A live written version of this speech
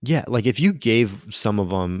Yeah, like if you gave some of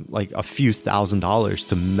them like a few $1,000s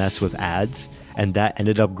to mess with ads and that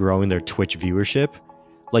ended up growing their Twitch viewership,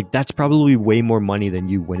 like that's probably way more money than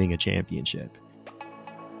you winning a championship.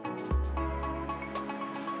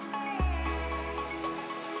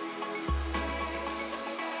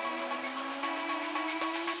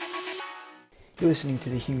 You're listening to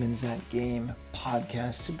the Humans That Game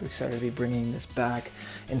podcast. Super excited to be bringing this back.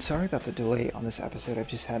 And sorry about the delay on this episode. I've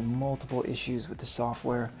just had multiple issues with the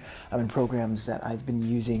software and programs that I've been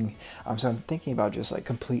using. So I'm thinking about just like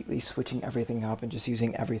completely switching everything up and just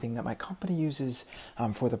using everything that my company uses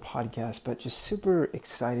for the podcast. But just super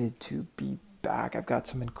excited to be back. I've got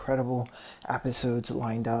some incredible episodes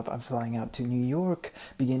lined up. I'm flying out to New York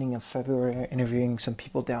beginning of February, interviewing some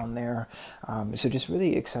people down there. So just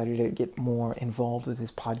really excited to get more involved with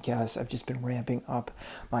this podcast. I've just been ramping up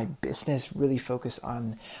my business, really focus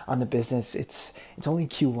on the business. It's only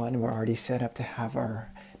Q1. We're already set up to have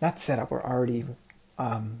our, not set up, we're already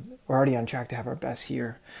on track to have our best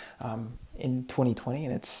year in 2020,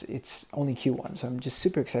 and it's only Q1. So I'm just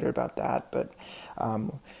super excited about that. But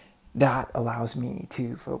that allows me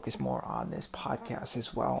to focus more on this podcast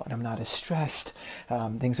as well, and I'm not as stressed.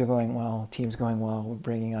 Things are going well, team's going well, we're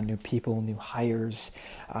bringing on new people, new hires.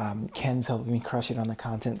 Ken's helping me crush it on the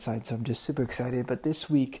content side, so I'm just super excited. But this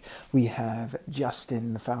week we have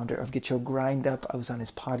Justin, the founder of Get Your Grind Up. I was on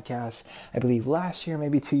his podcast, I believe last year,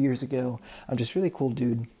 maybe 2 years ago. I'm just really cool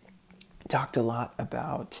dude. Talked a lot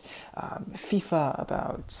about FIFA,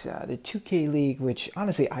 about the 2K League, which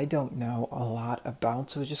honestly I don't know a lot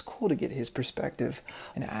about, so it's just cool to get his perspective.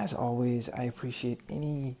 And as always, I appreciate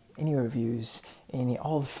any reviews,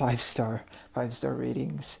 all the five-star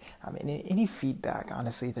ratings, and any feedback,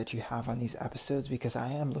 honestly, that you have on these episodes, because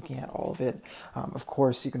I am looking at all of it. Of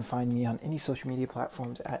course, you can find me on any social media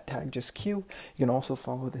platforms at TagJustQ. You can also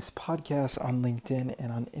follow this podcast on LinkedIn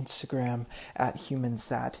and on Instagram at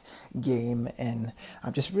HumansThatGame. And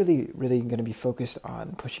I'm just really going to be focused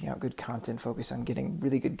on pushing out good content, focused on getting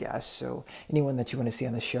really good guests. So anyone that you want to see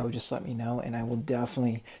on the show, just let me know, and I will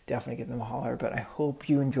definitely get them a holler. But I hope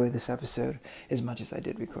you enjoy this episode as much as I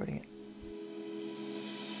did recording it.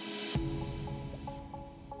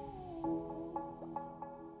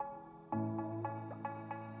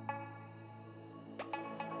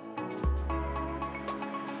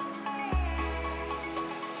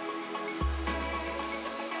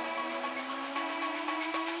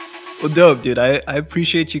 Well, dope, dude. I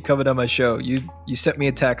appreciate you coming on my show. You sent me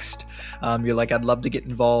a text. You're like, I'd love to get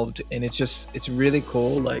involved. And it's really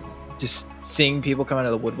cool. Like just seeing people come out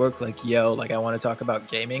of the woodwork, like, yo, like I want to talk about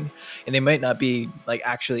gaming. And they might not be like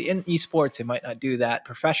actually in esports. They might not do that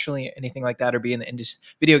professionally, anything like that, or be in the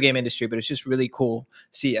video game industry. But it's just really cool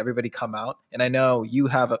to see everybody come out. And I know you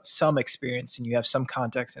have some experience and you have some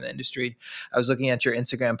context in the industry. I was looking at your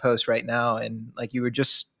Instagram post right now, and like you were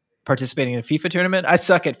just participating in a FIFA tournament. I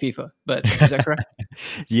suck at FIFA, but is that correct?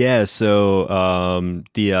 Yeah, so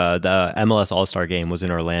the MLS All-Star game was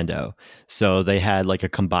in Orlando. So they had like a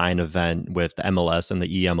combined event with the MLS and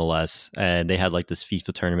the EMLS, and they had like this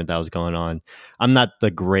FIFA tournament that was going on. I'm not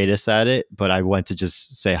the greatest at it, but I went to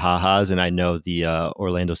just say ha-has, and I know the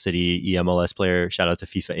Orlando City EMLS player, shout out to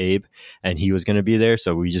FIFA Abe, and he was going to be there.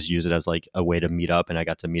 So we just use it as like a way to meet up, and I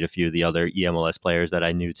got to meet a few of the other EMLS players that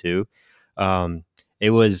I knew too. Um, it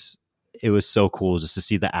was so cool just to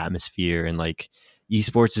see the atmosphere, and like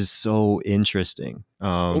esports is so interesting.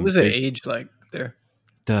 What was the age like there?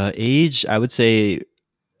 The age, I would say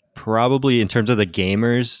probably in terms of the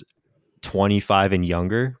gamers, 25 and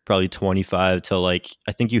younger, probably 25 to like,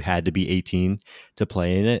 I think you had to be 18 to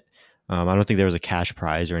play in it. I don't think there was a cash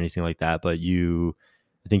prize or anything like that, but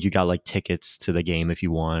I think you got like tickets to the game if you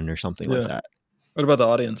won or something like that. What about the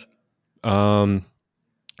audience?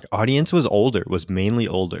 Audience was mainly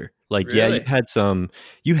older. Like, Really? yeah,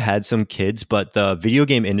 you had some kids, but the video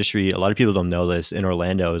game industry, a lot of people don't know this, in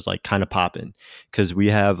Orlando is like kind of popping, because we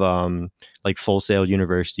have like Full Sail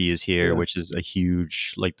University is here, which is a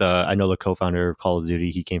huge, like, I know the co-founder of Call of Duty,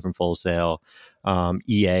 he came from Full Sail.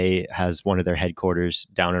 EA has one of their headquarters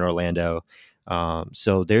down in Orlando.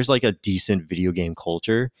 So there's like a decent video game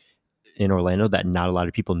culture in Orlando that not a lot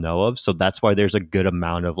of people know of. So that's why there's a good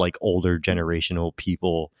amount of like older generational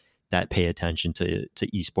people that pay attention to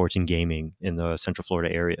esports and gaming in the Central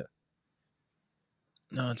Florida area.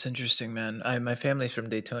 No, it's interesting, man. My family's from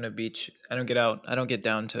Daytona Beach. I don't get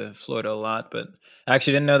down to Florida a lot, but I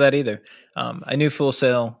actually didn't know that either. I knew Full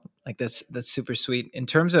Sail. Like that's super sweet. In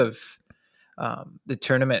terms of the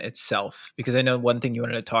tournament itself, because I know one thing you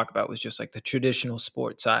wanted to talk about was just like the traditional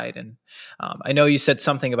sport side, and I know you said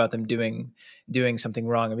something about them doing something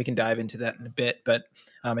wrong, and we can dive into that in a bit. But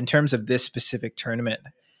in terms of this specific tournament,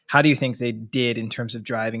 how do you think they did in terms of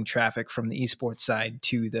driving traffic from the esports side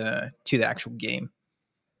to the actual game?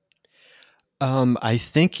 I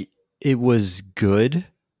think it was good,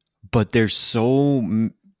 but there's so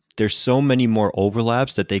many more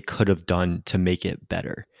overlaps that they could have done to make it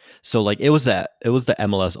better. So like it was the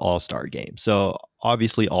MLS All-Star game. So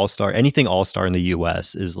obviously All-Star, anything All-Star in the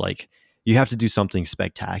US is like you have to do something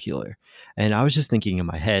spectacular. And I was just thinking in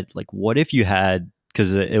my head, like what if you had,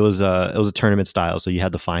 because it was a tournament style, so you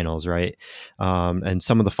had the finals, right? And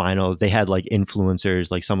some of the finals they had like influencers,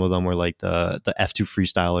 like some of them were like the F2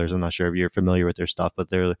 freestylers. I'm not sure if you're familiar with their stuff, but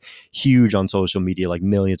they're huge on social media, like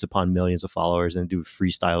millions upon millions of followers, and do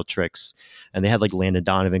freestyle tricks. And they had like Landon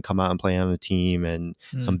Donovan come out and play on the team, and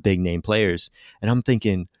some big name players. And I'm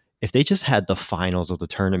thinking if they just had the finals of the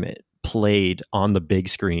tournament played on the big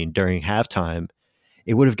screen during halftime,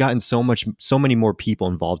 it would have gotten so many more people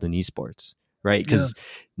involved in esports, right? Because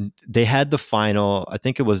they had the final, I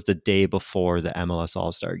think it was the day before the MLS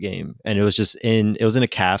All-Star game, and it was in a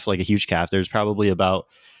calf, like a huge calf. There's probably about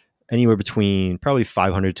anywhere between probably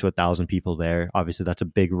 500 to 1,000 people there. Obviously that's a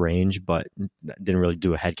big range, but didn't really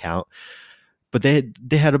do a head count. But they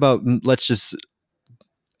had about, let's just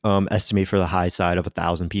estimate for the high side of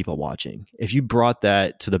 1,000 people watching. If you brought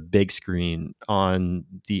that to the big screen on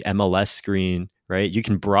the MLS screen, right, you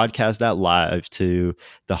can broadcast that live to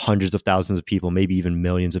the hundreds of thousands of people, maybe even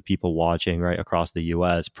millions of people watching right across the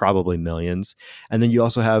US, probably millions. And then you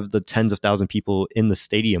also have the tens of thousands of people in the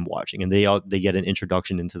stadium watching, and they get an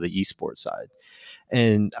introduction into the esports side.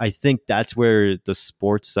 And I think that's where the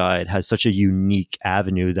sports side has such a unique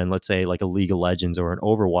avenue than, let's say, like a League of Legends or an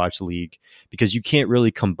Overwatch League, because you can't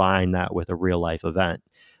really combine that with a real life event.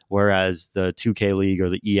 Whereas the 2K League or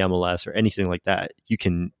the EMLS or anything like that, you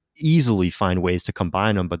can easily find ways to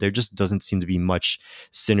combine them, but there just doesn't seem to be much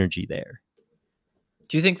synergy there.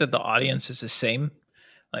 Do you think that the audience is the same?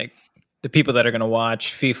 Like the people that are going to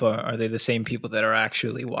watch FIFA, are they the same people that are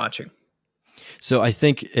actually watching? So I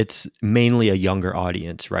think it's mainly a younger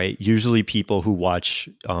audience, right? Usually people who watch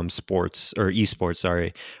sports or esports,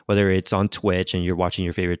 sorry, whether it's on Twitch and you're watching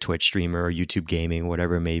your favorite Twitch streamer or YouTube gaming,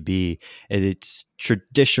 whatever it may be, it's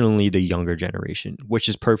traditionally the younger generation, which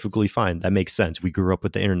is perfectly fine. That makes sense. We grew up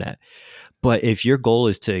with the internet. But if your goal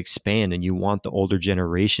is to expand and you want the older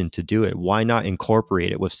generation to do it, why not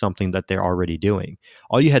incorporate it with something that they're already doing?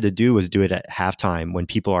 All you had to do was do it at halftime when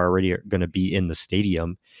people are already going to be in the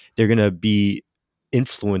stadium. They're going to be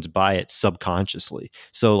influenced by it subconsciously.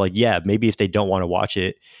 So like, yeah, maybe if they don't want to watch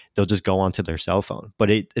it, they'll just go onto their cell phone. But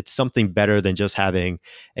it's something better than just having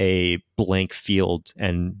a blank field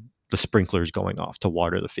and the sprinklers going off to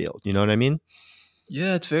water the field. You know what I mean?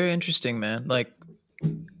 Yeah, it's very interesting, man. Like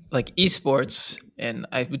esports, and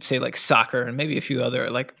I would say like soccer and maybe a few other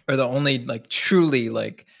like are the only like truly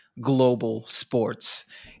like global sports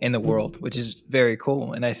in the world, which is very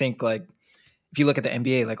cool. And I think like if you look at the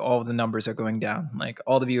NBA, like all of the numbers are going down, like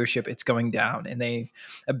all the viewership, it's going down. And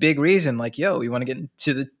a big reason, like, yo, we want to get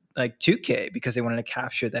into the like 2K because they wanted to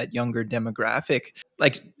capture that younger demographic.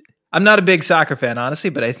 Like, I'm not a big soccer fan, honestly,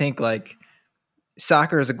 but I think like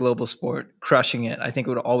soccer is a global sport, crushing it. I think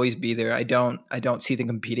it would always be there. I don't see them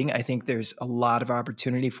competing. I think there's a lot of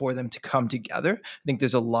opportunity for them to come together. I think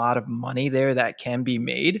there's a lot of money there that can be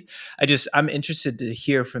made. I'm interested to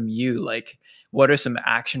hear from you, like, what are some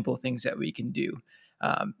actionable things that we can do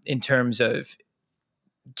in terms of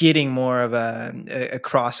getting more of a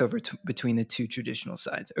crossover between the two traditional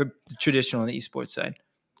sides, or the traditional and the esports side?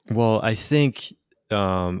 Well, I think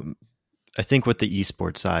with the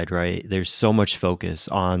esports side, right, there's so much focus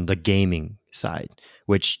on the gaming side,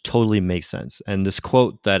 which totally makes sense. And this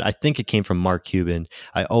quote that I think it came from Mark Cuban,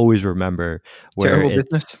 I always remember, where terrible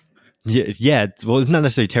business. Yeah, well, it's not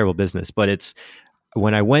necessarily terrible business, but it's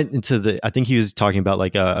when I went into I think he was talking about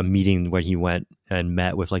like a meeting where he went and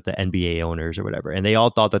met with like the NBA owners or whatever, and they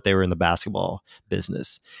all thought that they were in the basketball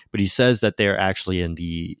business, but he says that they're actually in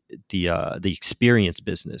the experience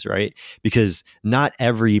business, right? Because not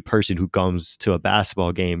every person who comes to a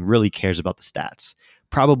basketball game really cares about the stats.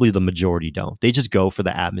 Probably the majority don't. They just go for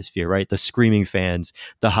the atmosphere, right? The screaming fans,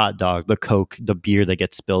 the hot dog, the Coke, the beer that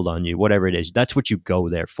gets spilled on you, whatever it is. That's what you go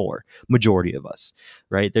there for. Majority of us,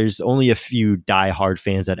 right? There's only a few diehard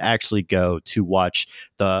fans that actually go to watch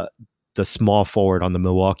the small forward on the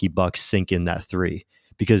Milwaukee Bucks sink in that three,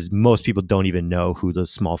 because most people don't even know who the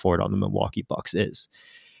small forward on the Milwaukee Bucks is.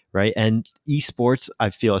 Right. And esports, I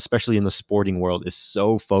feel, especially in the sporting world, is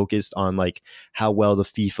so focused on like how well the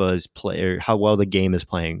FIFA is playing, or how well the game is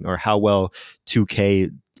playing, or how well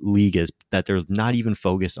 2K League is, that they're not even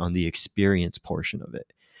focused on the experience portion of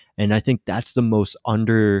it. And I think that's the most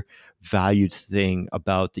undervalued thing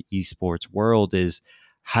about the esports world, is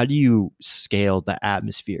how do you scale the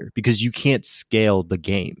atmosphere? Because you can't scale the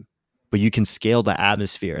game, but you can scale the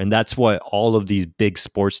atmosphere. And that's what all of these big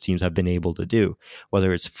sports teams have been able to do,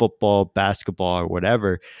 whether it's football, basketball, or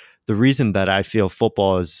whatever. The reason that I feel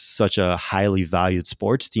football is such a highly valued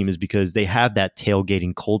sports team is because they have that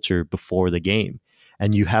tailgating culture before the game.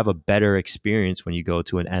 And you have a better experience when you go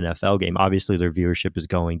to an NFL game. Obviously, their viewership is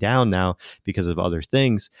going down now because of other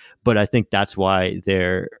things, but I think that's why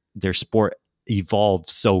their sport evolved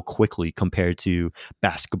so quickly compared to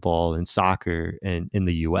basketball and soccer in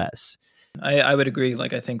the US. I would agree.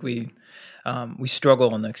 Like, I think we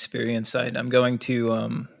struggle on the experience side. I'm going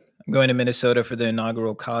to Minnesota for the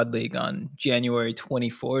inaugural COD League on January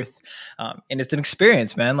 24th, and it's an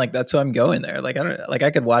experience, man. Like, that's why I'm going there. Like,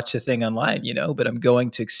 I could watch the thing online, but I'm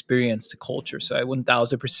going to experience the culture. So I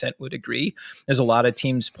 1000% would agree. There's a lot of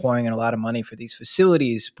teams pouring in a lot of money for these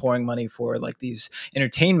facilities, pouring money for like these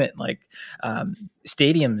entertainment, like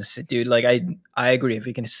stadiums, dude. Like, I agree. If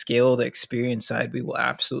we can scale the experience side, we will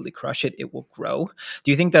absolutely crush it. It will grow.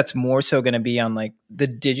 Do you think that's more so going to be on like the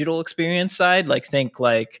digital experience side? Like, think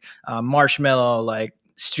like Marshmallow, like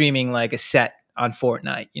streaming like a set on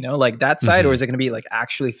Fortnite, like that side, or is it going to be like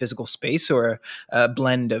actually physical space, or a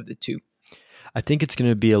blend of the two? I think it's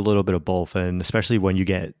going to be a little bit of both. And especially when you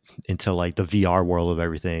get into like the VR world of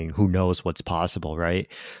everything, who knows what's possible, right?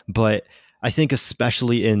 But I think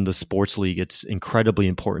especially in the sports league, it's incredibly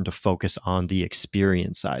important to focus on the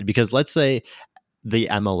experience side, because let's say the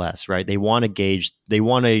MLS, right? They want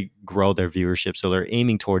to grow their viewership. So they're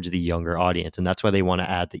aiming towards the younger audience. And that's why they want to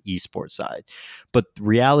add the esports side. But the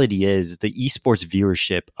reality is the esports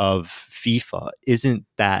viewership of FIFA isn't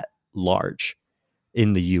that large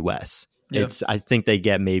in the US. Yeah. I think they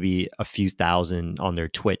get maybe a few thousand on their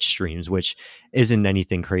Twitch streams, which isn't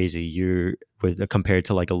anything crazy. Compared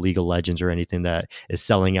to like a League of Legends or anything that is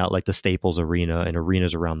selling out like the Staples Arena and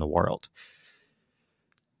arenas around the world.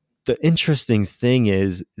 The interesting thing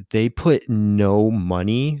is they put no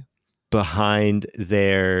money behind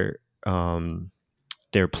their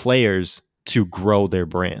players to grow their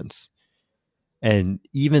brands. And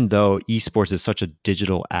even though esports is such a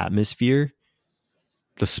digital atmosphere,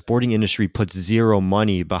 the sporting industry puts zero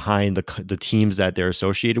money behind the teams that they're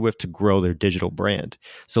associated with to grow their digital brand.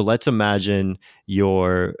 So let's imagine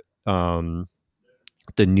you're the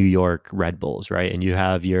New York Red Bulls, right? And you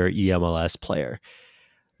have your EMLS player.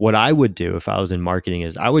 What I would do if I was in marketing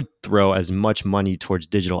is I would throw as much money towards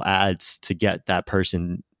digital ads to get that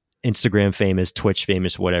person Instagram famous, Twitch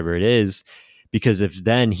famous, whatever it is. Because if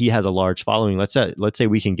then he has a large following, let's say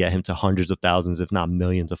we can get him to hundreds of thousands, if not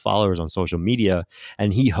millions of followers on social media,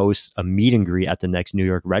 and he hosts a meet and greet at the next New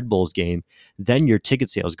York Red Bulls game, then your ticket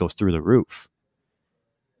sales go through the roof.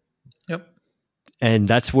 Yep. And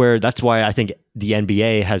that's why I think the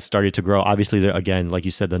NBA has started to grow. Obviously, again, like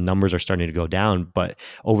you said, the numbers are starting to go down, but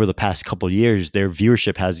over the past couple of years, their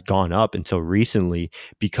viewership has gone up until recently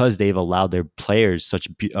because they've allowed their players such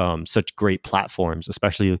great platforms,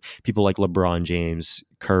 especially people like LeBron James,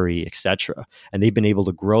 Curry, etc. And they've been able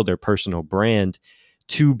to grow their personal brand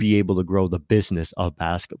to be able to grow the business of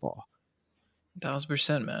basketball.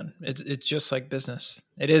 1000%, man. It's just like business.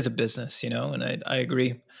 It is a business, and I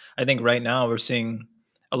agree. I think right now we're seeing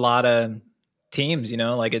a lot of teams,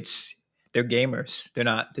 like they're gamers. They're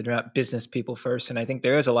not business people first. And I think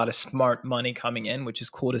there is a lot of smart money coming in, which is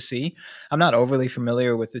cool to see. I'm not overly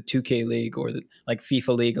familiar with the 2K League or the like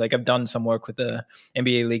FIFA League. Like, I've done some work with the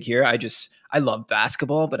NBA League here. I love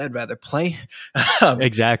basketball, but I'd rather play.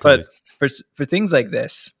 Exactly. But for things like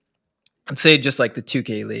this, let's say just like the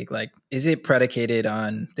 2K League, like, is it predicated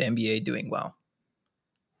on the NBA doing well?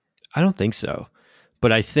 I don't think so.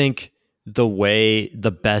 But I think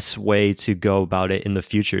the best way to go about it in the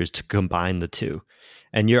future is to combine the two.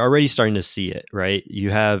 And you're already starting to see it, right? You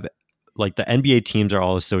have like the NBA teams are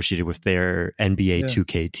all associated with their NBA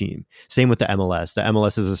 2K team. Same with the MLS. The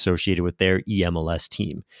MLS is associated with their EMLS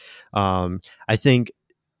team. I think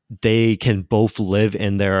they can both live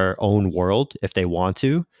in their own world if they want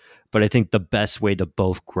to. But I think the best way to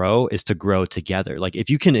both grow is to grow together. Like, if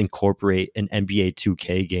you can incorporate an NBA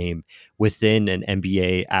 2K game within an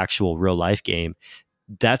NBA actual real life game,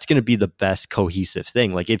 that's going to be the best cohesive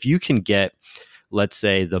thing. Like, if you can get, let's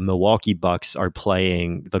say the Milwaukee Bucks are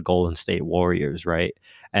playing the Golden State Warriors, right?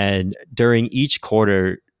 And during each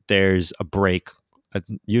quarter, there's a break.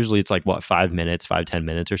 Usually it's like 10 minutes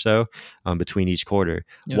or so between each quarter.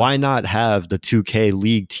 Yeah. Why not have the 2K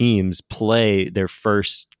League teams play their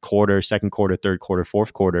first quarter, second quarter, third quarter,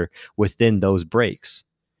 fourth quarter within those breaks?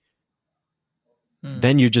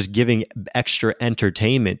 then you're just giving extra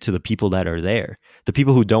entertainment to the people that are there. The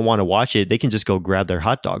people who don't want to watch it, they can just go grab their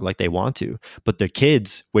hot dog like they want to. But the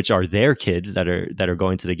kids, which are their kids that are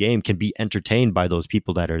going to the game, can be entertained by those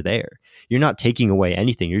people that are there. You're not taking away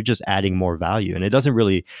anything. You're just adding more value. And it doesn't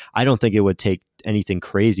really, I don't think it would take anything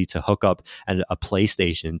crazy to hook up a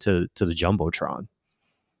PlayStation to the Jumbotron.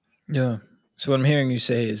 Yeah. So what I'm hearing you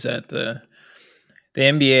say is that the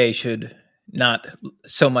NBA should not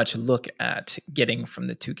so much look at getting from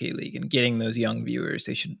the 2K League and getting those young viewers.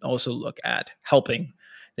 They should also look at helping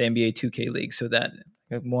the NBA 2K League so that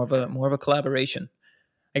more of a collaboration.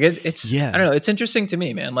 I guess it's I don't know. It's interesting to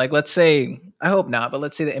me, man. Like, let's say, I hope not, but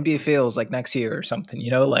let's say the NBA fails like next year or something.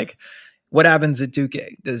 Like what happens at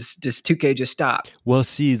 2K? Does 2K just stop? Well,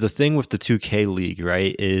 see, the thing with the 2K League,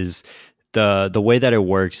 right, is the way that it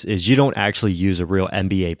works is you don't actually use a real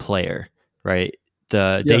NBA player, right?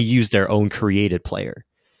 They use their own created player.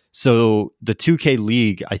 So the 2K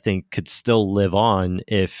League, I think, could still live on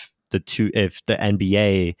if the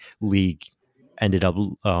NBA League ended up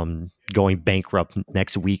going bankrupt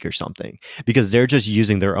next week or something, because they're just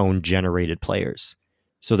using their own generated players.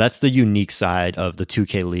 So that's the unique side of the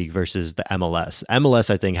 2K League versus the MLS. MLS,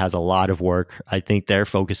 I think, has a lot of work. I think they're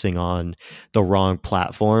focusing on the wrong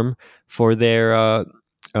platform for their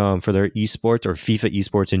esports or FIFA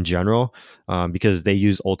esports in general, because they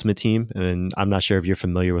use Ultimate Team, and I'm not sure if you're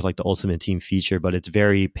familiar with like the Ultimate Team feature, but it's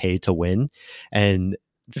very pay to win. And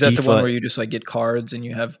is that the one where you just like get cards and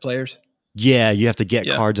you have players? Yeah, you have to get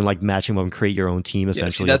cards and like match them up and create your own team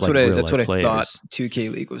essentially. Yeah, see, that's what I thought 2K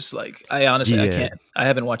League was like. I honestly I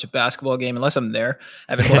haven't watched a basketball game unless I'm there.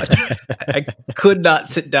 I haven't watched I could not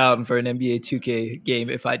sit down for an NBA 2K game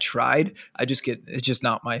if I tried. It's just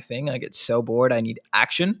not my thing. I get so bored. I need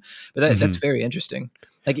action. But that's very interesting.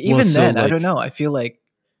 Like even then, I don't know. I feel like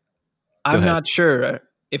I'm not sure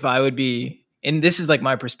if I would be, and this is like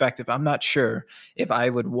my perspective, I'm not sure if I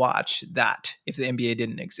would watch that if the NBA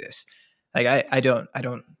didn't exist. Like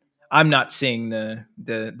I'm not seeing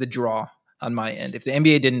the draw on my end if the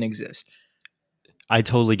NBA didn't exist. I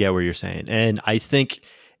totally get what you're saying. And I think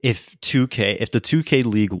if the 2K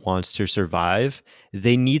League wants to survive,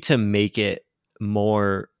 they need to make it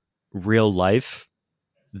more real life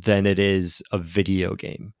than it is a video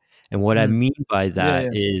game. And what I mean by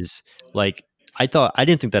that is, like, I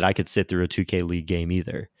didn't think that I could sit through a 2K League game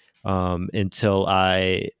either, until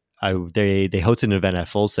they hosted an event at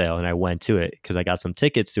Full Sail and I went to it because I got some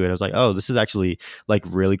tickets to it. I was like, oh, this is actually like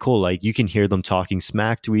really cool. Like you can hear them talking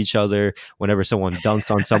smack to each other. Whenever someone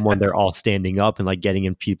dunks on someone, they're all standing up and like getting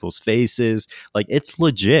in people's faces. Like it's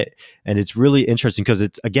legit. And it's really interesting because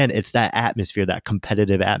it's that atmosphere, that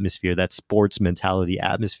competitive atmosphere, that sports mentality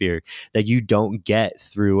atmosphere that you don't get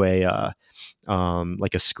through a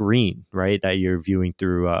screen, right? That you're viewing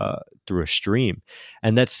through a stream.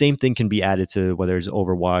 And that same thing can be added to whether it's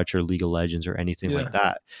Overwatch or League of Legends or anything like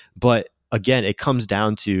that. But again, it comes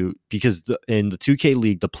down to, because in the 2K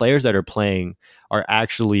League, the players that are playing are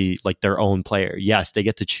actually like their own player. Yes, they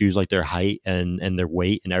get to choose like their height and their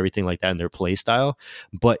weight and everything like that and their play style,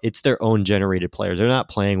 but it's their own generated players. They're not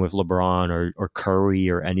playing with LeBron or Curry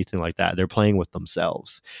or anything like that. They're playing with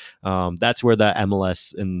themselves. That's where the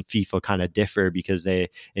MLS and FIFA kind of differ, because in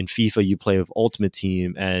FIFA you play with Ultimate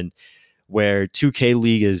Team, and where 2K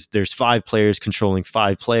League there's 5 players controlling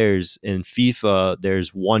 5 players. In FIFA,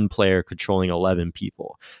 there's 1 player controlling 11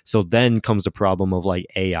 people. So then comes the problem of like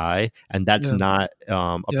AI, and that's not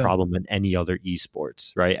a problem in any other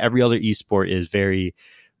esports, right? Every other esport is very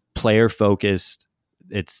player focused.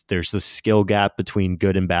 There's the skill gap between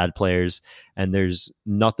good and bad players, and there's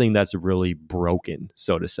nothing that's really broken,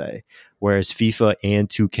 so to say. Whereas FIFA and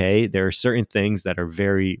 2K, there are certain things that are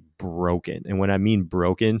very broken. And when I mean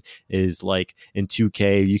broken is like in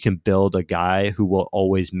 2K, you can build a guy who will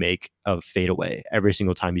always make a fadeaway every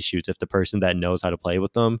single time he shoots if the person that knows how to play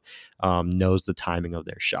with them knows the timing of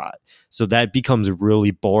their shot. So that becomes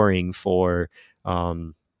really boring for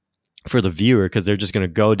the viewer, because they're just going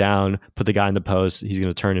to go down, put the guy in the post, he's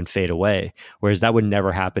going to turn and fade away. Whereas that would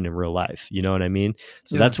never happen in real life. You know what I mean?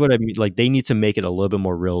 So that's what I mean. Like they need to make it a little bit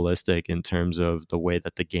more realistic in terms of the way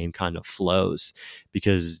that the game kind of flows,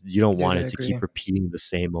 because you don't want it to keep repeating the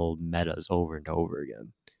same old metas over and over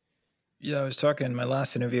again. Yeah, I was talking in my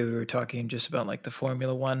last interview, we were talking just about like the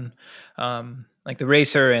Formula One, like the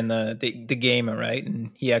racer and the gamer, right? And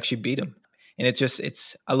he actually beat him. And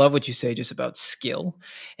I love what you say just about skill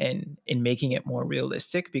and in making it more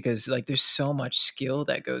realistic, because like there's so much skill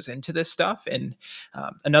that goes into this stuff. And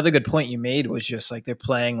another good point you made was just like they're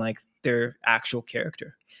playing like their actual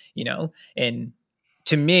character, and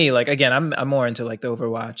to me, like, again, I'm more into like the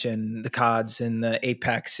Overwatch and the CODs and the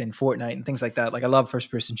Apex and Fortnite and things like that. Like, I love first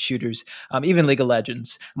person shooters, even League of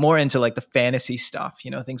Legends. More into like the fantasy stuff,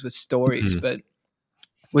 things with stories. Mhm. But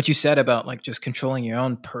what you said about like just controlling your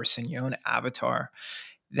own person, your own avatar,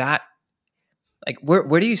 that, like,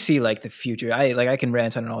 where do you see like the future? I can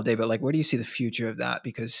rant on it all day, but like, where do you see the future of that?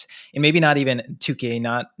 Because it maybe not even 2K,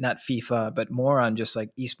 not FIFA, but more on just like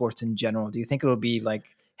esports in general. Do you think it'll be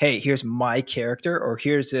like, hey, here's my character, or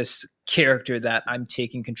here's this character that I'm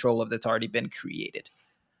taking control of that's already been created?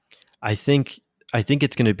 I think I think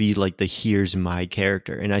it's going to be like the here's my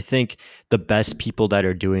character, and I think the best people that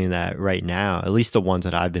are doing that right now, at least the ones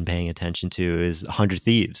that I've been paying attention to, is 100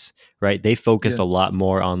 Thieves. Right, they focus Yeah. a lot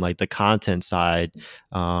more on like the content side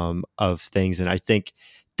of things, and I think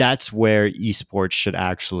that's where esports should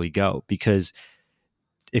actually go. Because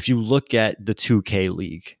if you look at the 2K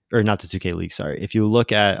league, or not the 2K league, sorry, if you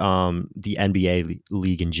look at the NBA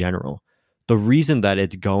league in general, the reason that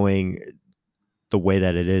it's going the way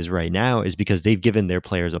that it is right now is because they've given their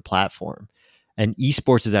players a platform. And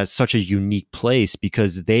esports is at such a unique place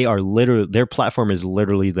because they are literally, their platform is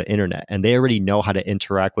literally the internet, and they already know how to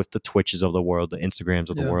interact with the Twitches of the world, the Instagrams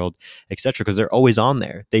of the Yeah. world, etc. Because they're always on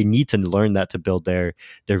there. They need to learn that to build their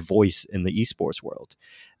voice in the esports world.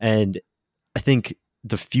 And I think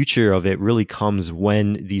the future of it really comes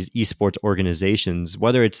when these esports organizations,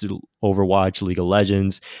 whether it's Overwatch, League of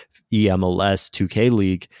Legends, EMLS, 2K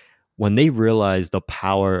League, when they realize the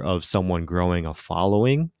power of someone growing a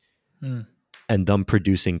following Mm. and them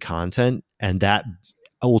producing content, and that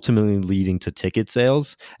ultimately leading to ticket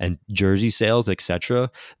sales and jersey sales, etc.,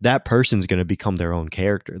 that person's going to become their own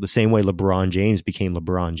character. The same way LeBron James became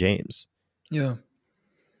LeBron James. Yeah.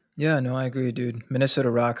 Yeah, no, I agree, dude. Minnesota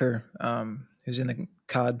Rocker, who's in the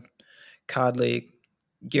COD League.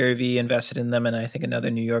 Gary Vee invested in them, and I think another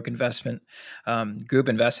New York investment group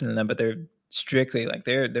invested in them. But they're strictly like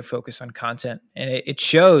they're focused on content, and it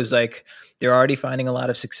shows like they're already finding a lot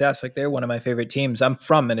of success. Like, they're one of my favorite teams. I'm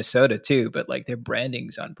from Minnesota too, but like their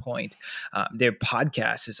branding's on point, their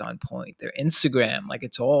podcast is on point, their Instagram, like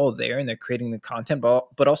it's all there, and they're creating the content,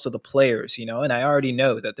 but also the players, And I already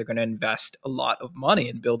know that they're going to invest a lot of money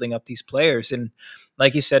in building up these players, and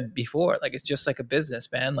like you said before, like it's just like a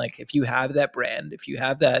business, man. Like, if you have that brand, if you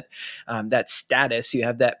have that status, you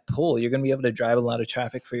have that pull, you're going to be able to drive a lot of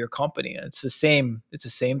traffic for your company. And it's the same. It's the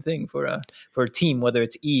same thing for a team, whether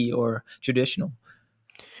it's or traditional.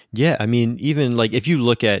 Yeah, I mean, even like if you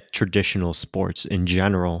look at traditional sports in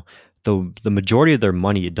general, the majority of their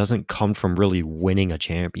money, it doesn't come from really winning a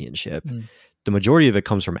championship. Mm. The majority of it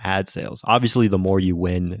comes from ad sales. Obviously, the more you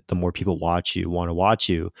win, the more people watch you, want to watch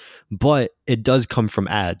you. But it does come from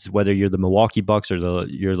ads. Whether you're the Milwaukee Bucks or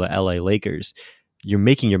you're the LA Lakers, you're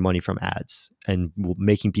making your money from ads and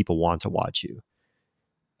making people want to watch you.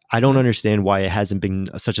 I don't Yeah. understand why it hasn't been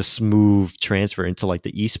such a smooth transfer into like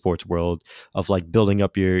the esports world of like building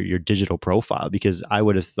up your digital profile, because I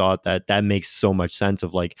would have thought that makes so much sense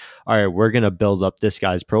of like, all right, we're going to build up this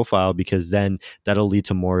guy's profile because then that'll lead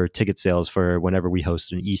to more ticket sales for whenever we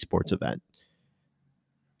host an esports event.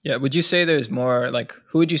 Yeah. Would you say there's more, like,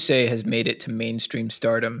 who would you say has made it to mainstream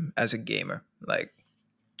stardom as a gamer? Like,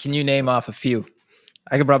 can you name off a few?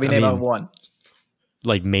 I could probably I name off mean, one.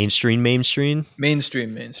 like mainstream. Mainstream.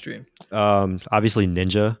 Obviously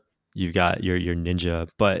Ninja. You've got your Ninja,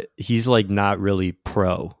 but he's like not really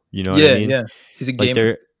pro. You know what I Yeah, mean? yeah. He's a Like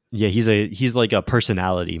gamer. he's like a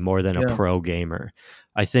personality more than a Yeah. pro gamer.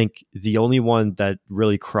 I think the only one that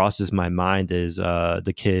really crosses my mind is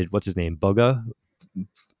the kid, what's his name, Bugga,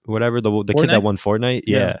 whatever, the kid that Fortnite? won Fortnite.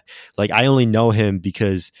 Yeah. Yeah, like I only know him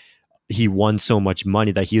because he won so much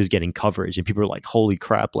money that he was getting coverage, and people were like, "Holy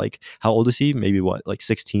crap!" Like, how old is he? Maybe what, like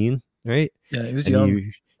 16, right? Yeah, he was And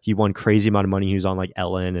young. he won crazy amount of money. He was on like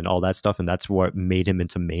Ellen and all that stuff, and that's what made him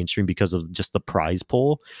into mainstream because of just the prize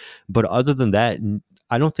pool. But other than that,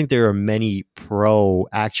 I don't think there are many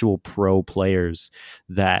actual pro players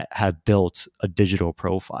that have built a digital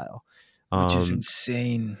profile. Which is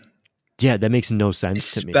insane. Yeah, that makes no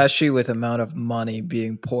sense to me. Especially with the amount of money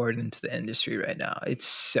being poured into the industry right now. It's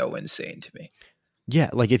so insane to me.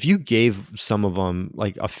 Yeah, like if you gave some of them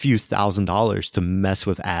like a few $1,000s to mess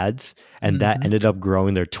with ads, and that Mhm. ended up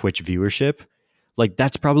growing their Twitch viewership, like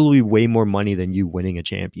that's probably way more money than you winning a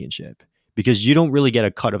championship, because you don't really get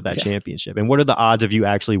a cut of that Yeah. championship. And what are the odds of you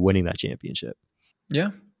actually winning that championship?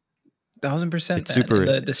 Yeah. 1,000%, It's man. And super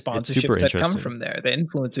the it's super sponsorships that come interesting. from there, the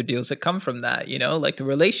influencer deals that come from that, like the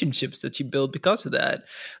relationships that you build because of that.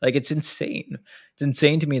 Like it's insane. It's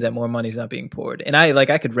insane to me that more money is not being poured. And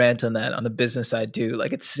I could rant on that on the business side too.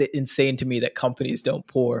 Like it's insane to me that companies don't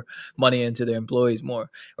pour money into their employees more,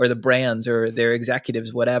 or the brands or their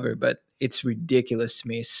executives, whatever. But it's ridiculous to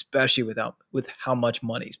me, especially with how much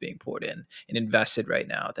money is being poured in and invested right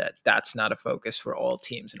now, that's not a focus for all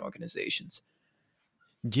teams and organizations.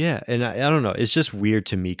 Yeah, and I don't know. It's just weird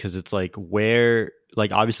to me because it's like where,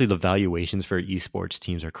 like, obviously the valuations for esports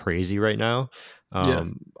teams are crazy right now. Yeah.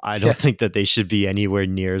 I Yeah. don't think that they should be anywhere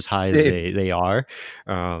near as high as Same. they are.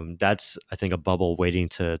 That's, I think, a bubble waiting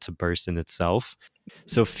to burst in itself.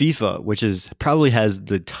 So FIFA, which is probably has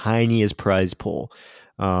the tiniest prize pool,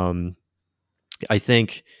 um, I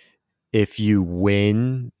think if you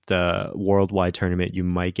win the worldwide tournament, you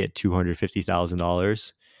might get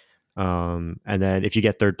 $250,000. And then if you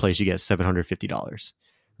get third place, you get $750.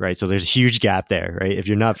 Right. So there's a huge gap there, right? If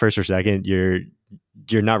you're not first or second, you're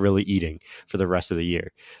not really eating for the rest of the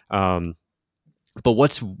year. But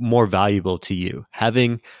what's more valuable to you?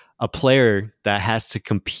 Having a player that has to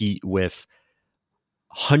compete with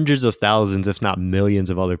hundreds of thousands, if not millions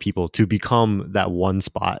of other people to become that one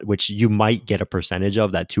spot, which you might get a percentage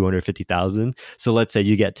of that 250,000. So let's say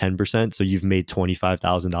you get 10%. So you've made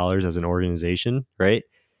 $25,000 as an organization, right?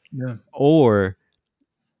 Yeah. Or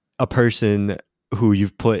a person who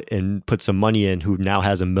you've put some money in who now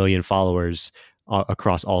has 1 million followers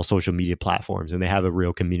across all social media platforms and they have a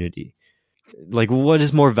real community. Like, what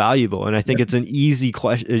is more valuable? And I think it's an easy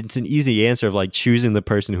question. It's an easy answer of like choosing the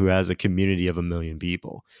person who has a community of 1 million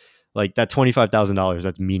people. Like that $25,000,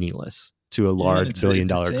 that's meaningless to a large it's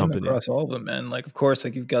billion-dollar the same company across all of them, man. Like, of course,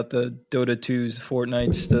 like you've got the Dota 2s,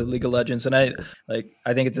 Fortnites, the League of Legends, and I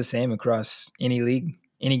think it's the same across any league,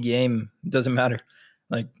 any game. It doesn't matter.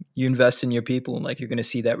 Like you invest in your people, and like you're going to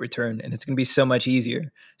see that return, and it's going to be so much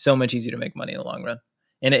easier to make money in the long run.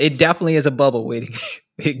 And it definitely is a bubble waiting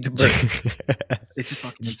to burst. It's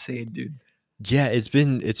fucking insane, dude. Yeah, it's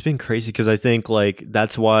been crazy because I think like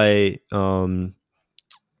that's why 100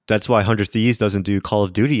 Thieves doesn't do Call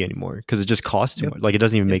of Duty anymore because it just costs too much. Like it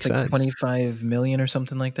doesn't even make like sense. 25 million or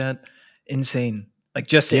something like that. Insane. Like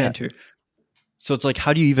just to enter. So it's like,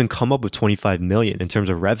 how do you even come up with 25 million in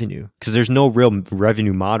terms of revenue? Because there's no real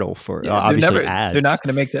revenue model for obviously ads. They're not going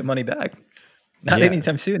to make that money back. Not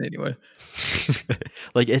anytime soon, anyway.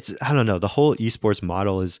 Like I don't know. The whole esports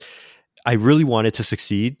model is, I really want it to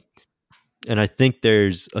succeed, and I think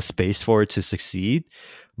there's a space for it to succeed,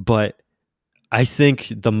 but I think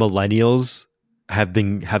the millennials have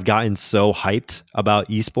gotten so hyped about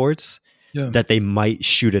esports that they might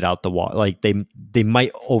shoot it out the wall. Like they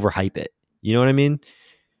might overhype it. You know what I mean?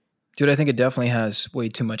 Dude, I think it definitely has way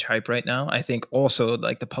too much hype right now. I think also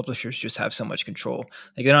like the publishers just have so much control.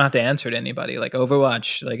 Like they don't have to answer to anybody. Like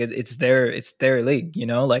Overwatch, like it's their league,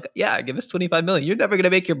 Like, yeah, give us 25 million. You're never going to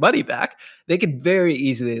make your money back. They could very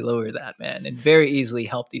easily lower that, man, and very easily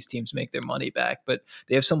help these teams make their money back, but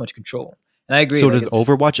they have so much control. And I agree. So does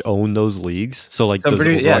Overwatch own those leagues? So like does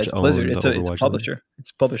Overwatch it's own Blizzard. the It's Overwatch a publisher. league?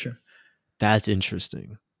 It's a publisher. That's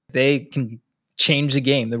interesting. They can change the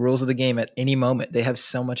game, the rules of the game at any moment. They have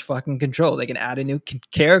so much fucking control. They can add a new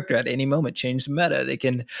character at any moment, change the meta. They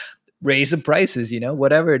can raise the prices,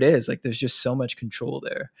 whatever it is. Like there's just so much control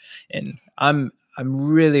there. And I'm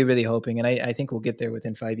really, really hoping, and I think we'll get there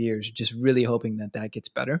within 5 years, just really hoping that gets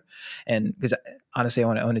better. And because honestly, I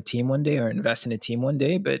want to own a team one day or invest in a team one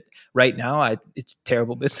day. But right now it's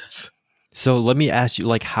terrible business. So let me ask you,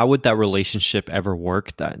 like, how would that relationship ever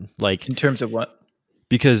work then? Like in terms of what?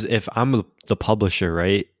 Because if I'm the publisher,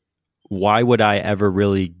 right, why would I ever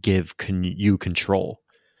really give you control?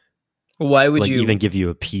 Why would you even give you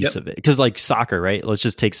a piece Yep. of it? Because like soccer, right? Let's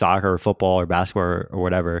just take soccer or football or basketball or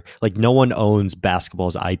whatever. Like no one owns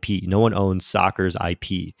basketball's IP. No one owns soccer's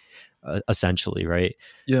IP, essentially, right?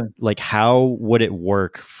 Yeah. Like how would it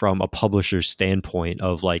work from a publisher's standpoint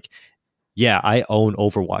of like, yeah, I own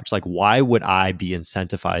Overwatch. Like why would I be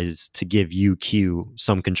incentivized to give you Q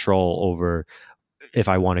some control over if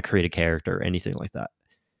I want to create a character or anything like that?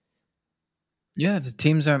 Yeah, the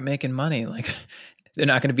teams aren't making money. Like they're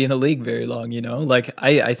not going to be in the league very long, Like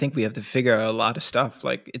I think we have to figure out a lot of stuff.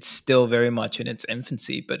 Like it's still very much in its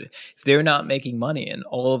infancy, but if they're not making money and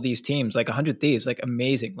all of these teams, like 100 Thieves, like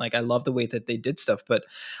amazing. Like I love the way that they did stuff, but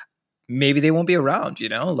maybe they won't be around,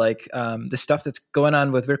 like the stuff that's going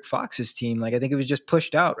on with Rick Fox's team. Like I think it was just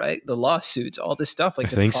pushed out, right? The lawsuits, all this stuff,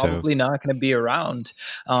 like they're probably not going to be around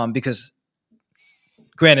because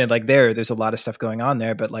granted, like there's a lot of stuff going on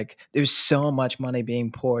there, but like there's so much money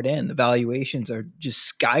being poured in. The valuations are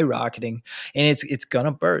just skyrocketing, and it's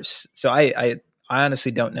gonna burst. So I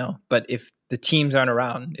honestly don't know. But if the teams aren't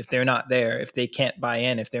around, if they're not there, if they can't buy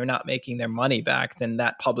in, if they're not making their money back, then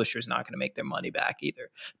that publisher's not going to make their money back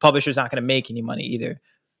either. Publisher's not going to make any money either.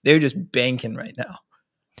 They're just banking right now.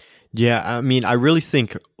 Yeah, I mean, I really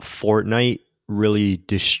think Fortnite really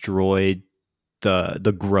destroyed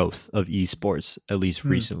the growth of esports, at least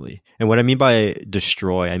recently. And what I mean by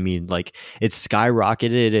destroy, I mean like it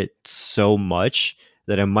skyrocketed it so much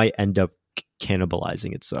that it might end up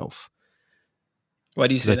cannibalizing itself. Why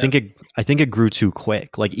do you say I think it grew too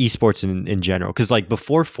quick, like esports in general. Because like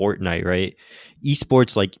before Fortnite, right?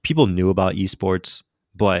 Esports, like people knew about esports,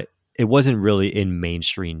 but it wasn't really in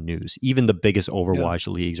mainstream news. Even the biggest Overwatch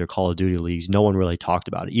leagues or Call of Duty leagues, no one really talked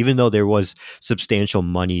about it, even though there was substantial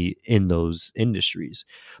money in those industries.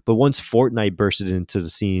 But once Fortnite bursted into the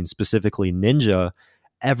scene, specifically Ninja,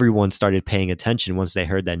 everyone started paying attention once they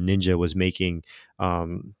heard that Ninja was making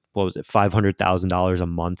what was it, $500,000 a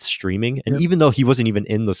month streaming. And even though he wasn't even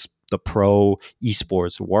in the pro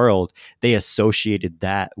esports world, they associated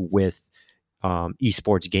that with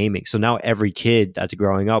esports gaming. So now every kid that's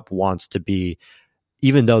growing up wants to be,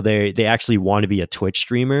 even though they actually want to be a Twitch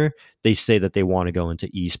streamer, they say that they want to go into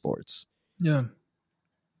esports. Yeah.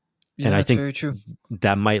 And I think very true.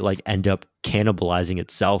 That might like end up cannibalizing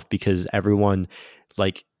itself because everyone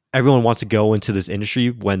wants to go into this industry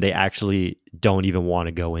when they actually don't even want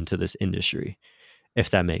to go into this industry,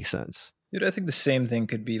 if that makes sense. Dude, I think the same thing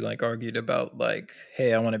could be like argued about like,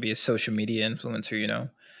 hey, I want to be a social media influencer, you know?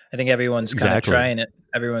 I think everyone's kind of trying it.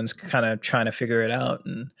 Everyone's kind of trying to figure it out.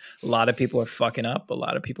 And a lot of people are fucking up. A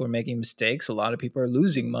lot of people are making mistakes. A lot of people are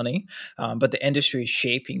losing money. But the industry is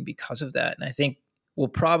shaping because of that. And I think we'll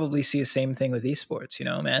probably see the same thing with esports, you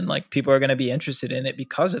know, man. Like people are going to be interested in it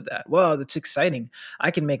because of that. Whoa, that's exciting.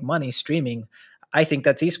 I can make money streaming. I think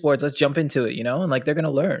that's esports. Let's jump into it, you know? And like they're going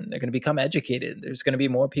to learn. They're going to become educated. There's going to be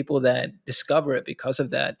more people that discover it because of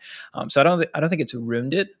that. So I don't think it's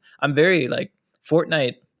ruined it. I'm very like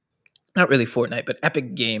Fortnite. Not really Fortnite, but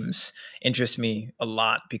Epic Games interests me a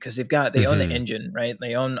lot because they own the engine, right?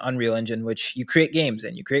 They own Unreal Engine, which you create games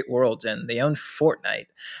and you create worlds, and they own Fortnite,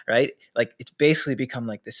 right? Like it's basically become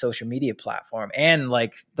like the social media platform and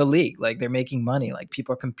like the league, like they're making money, like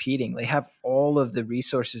people are competing. They have all of the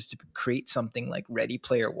resources to create something like Ready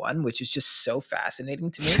Player One, which is just so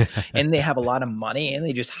fascinating to me. And they have a lot of money and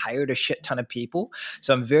they just hired a shit ton of people.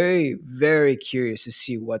 So I'm very, very curious to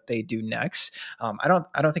see what they do next. I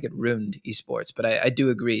don't think it ruined esports, but I do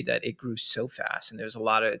agree that it grew so fast and there's a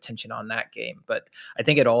lot of attention on that game. But I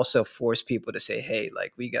think it also forced people to say, hey,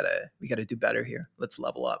 like we gotta do better here. Let's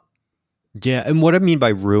level up. Yeah. And what I mean by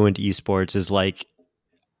ruined esports is like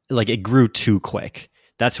it grew too quick.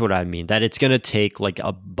 That's what I mean, that it's going to take like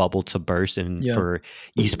a bubble to burst and for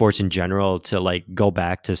esports in general to like go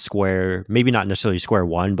back to maybe not necessarily square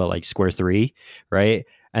one, but like square three, right?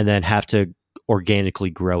 And then have to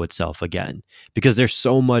organically grow itself again because there's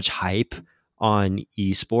so much hype on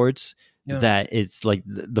esports that it's like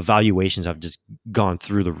the valuations have just gone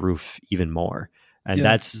through the roof even more. And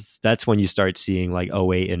that's when you start seeing like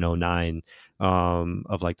 08 and 09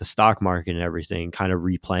 of like the stock market and everything kind of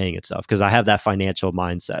replaying itself, because I have that financial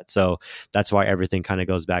mindset. So that's why everything kind of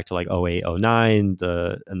goes back to like 08, 09,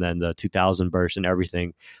 and then the 2000 burst and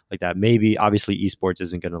everything like that. Maybe obviously esports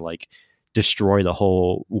isn't going to like destroy the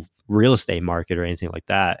whole real estate market or anything like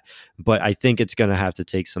that, but I think it's going to have to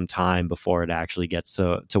take some time before it actually gets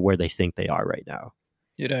to where they think they are right now.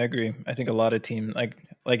 Dude, I agree. I think a lot of teams,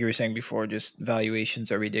 like you were saying before, just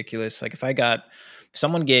valuations are ridiculous. Like if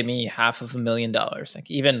someone gave me $500,000,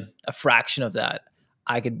 like even a fraction of that,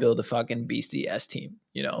 I could build a fucking beastie ass team,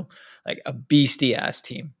 you know, like a beastie ass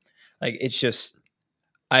team. Like it's just,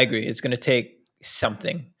 I agree. It's going to take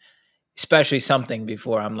something, especially something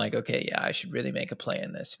before I'm like, okay, yeah, I should really make a play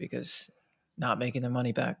in this because not making their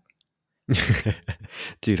money back.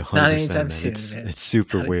 Dude, 100%, not anytime man. soon, man. It's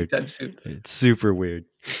super not weird. It's super weird.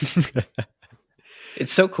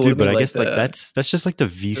 It's so cool, dude. But I like guess like that's just like the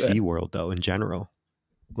VC world though in general.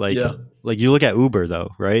 Like you look at Uber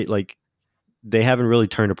though, right? Like they haven't really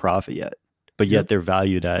turned a profit yet, but yet they're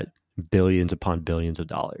valued at billions upon billions of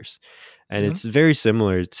dollars. And it's very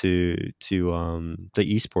similar to the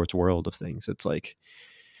esports world of things. It's like,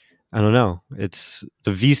 I don't know. It's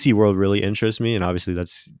the VC world really interests me, and obviously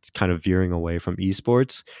it's kind of veering away from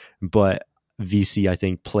esports. But VC, I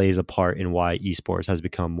think, plays a part in why esports has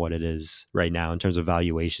become what it is right now in terms of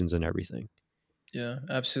valuations and everything. Yeah,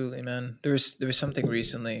 absolutely, man. There was something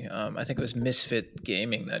recently. I think it was Misfit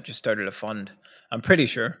Gaming that just started a fund. I'm pretty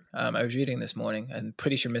sure. I was reading this morning. I'm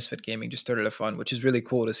pretty sure Misfit Gaming just started a fund, which is really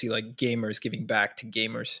cool to see, like gamers giving back to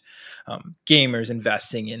gamers, gamers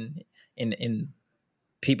investing in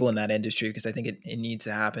people in that industry, because I think it needs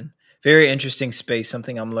to happen. Very interesting space.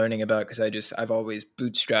 Something I'm learning about, because I've always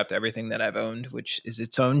bootstrapped everything that I've owned, which is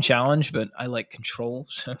its own challenge. But I like control.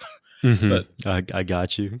 So, but I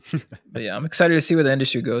got you. but yeah, I'm excited to see where the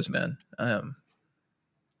industry goes, man.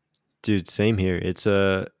 Dude, same here. It's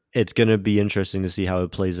gonna be interesting to see how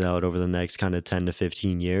it plays out over the next kind of 10 to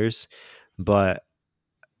 15 years. But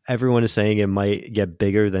everyone is saying it might get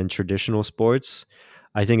bigger than traditional sports.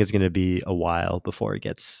 I think it's going to be a while before it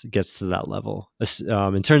gets to that level.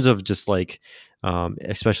 In terms of just like,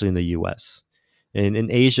 especially in the U.S.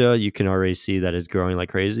 In Asia, you can already see that it's growing like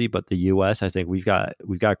crazy. But the U.S., I think we've got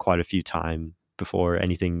quite a few time before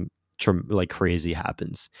anything like crazy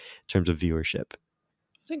happens in terms of viewership.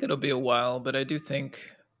 I think it'll be a while, but I do think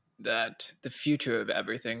that the future of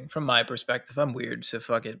everything, from my perspective, I'm weird, so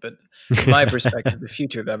fuck it. But from my perspective, the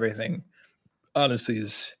future of everything, honestly,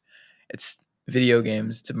 it's video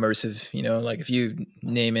games. It's immersive. Like if you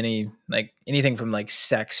name anything from like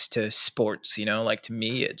sex to sports, like to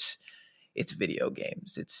me, it's video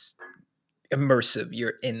games. It's immersive.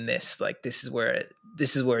 You're in this. Like this is where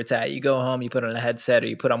it's at. You go home, you put on a headset, or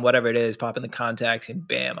you put on whatever it is, pop in the contacts, and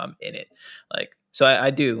bam, I'm in it. Like, so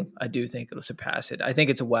I do think it'll surpass it. I think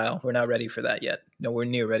it's a while. We're not ready for that yet. Nowhere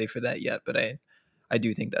near ready for that yet. But I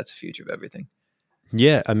do think that's the future of everything.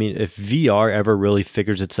 Yeah, I mean, if VR ever really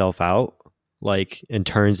figures itself out, like, and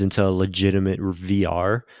turns into a legitimate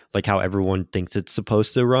VR, like how everyone thinks it's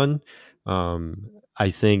supposed to run, I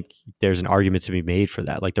think there's an argument to be made for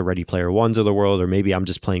that, like the Ready Player Ones of the world, or maybe I'm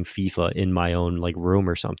just playing FIFA in my own like room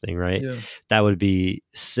or something, right? Yeah. That would be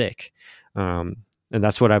sick. And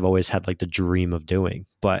that's what I've always had like the dream of doing.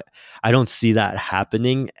 But I don't see that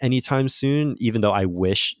happening anytime soon, even though I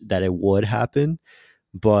wish that it would happen.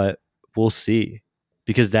 But we'll see,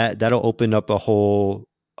 because that'll open up a whole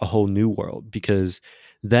new world. Because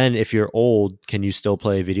then if you're old, can you still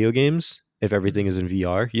play video games if everything is in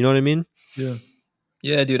VR? You know what I mean? Yeah.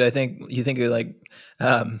 Yeah, dude. I think you think of like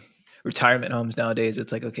retirement homes nowadays.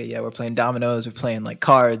 It's like, okay, yeah, we're playing dominoes, we're playing like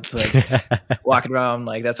cards, like walking around,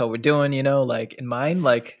 like that's all we're doing. Like in mine,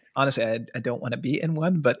 like honestly, I don't want to be in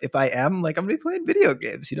one, but if I am, like I'm gonna be playing video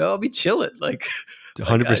games. I'll be chilling, like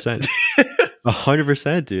 100%.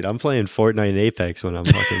 100%, dude. I'm playing Fortnite and Apex when I'm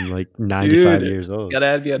fucking like 95 years old. Gotta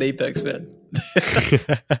add me on Apex, man.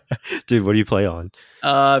 Dude, what do you play on?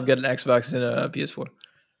 I've got an Xbox and a PS4.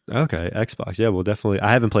 Okay, Xbox. Yeah, well, definitely.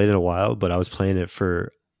 I haven't played it in a while, but I was playing it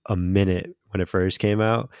for a minute when it first came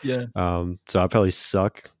out. Yeah. So I probably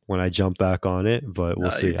suck when I jump back on it, but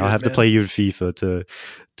we'll see. I'll have to play you in FIFA to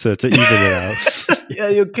even it out. Yeah,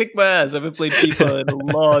 you'll kick my ass. I haven't played FIFA in a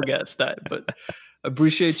long ass time, but I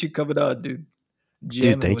appreciate you coming on, dude.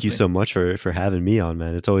 Dude, thank you so much for having me on,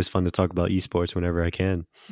 man. It's always fun to talk about esports whenever I can.